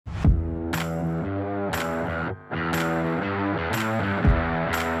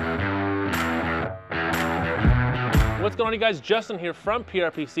What's going on, you guys? Justin here from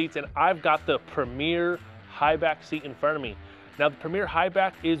PRP Seats, and I've got the Premier high back seat in front of me. Now, the Premier high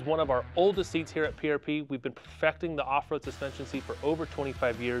back is one of our oldest seats here at PRP. We've been perfecting the off-road suspension seat for over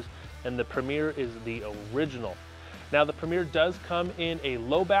 25 years, and the Premier is the original. Now, the Premier does come in a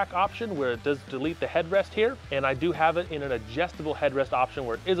low back option where it does delete the headrest here, and I do have it in an adjustable headrest option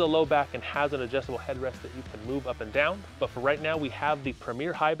where it is a low back and has an adjustable headrest that you can move up and down. But for right now, we have the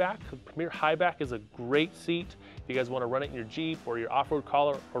Premier high back. The Premier high back is a great seat if you guys want to run it in your Jeep or your off-road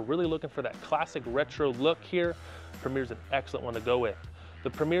crawler, or really looking for that classic retro look here. Premier's an excellent one to go with. The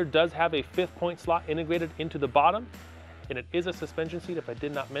Premier does have a 5th point slot integrated into the bottom, and it is a suspension seat if I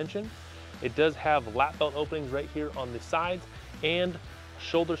did not mention. It does have lap belt openings right here on the sides and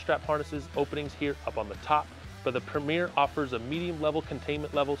shoulder strap harnesses openings here up on the top. But the Premier offers a medium level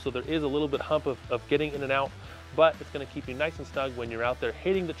containment level, so there is a little bit hump of getting in and out, but it's going to keep you nice and snug when you're out there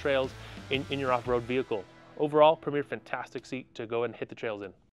hitting the trails in your off-road vehicle. Overall, Premier, fantastic seat to go and hit the trails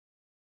in.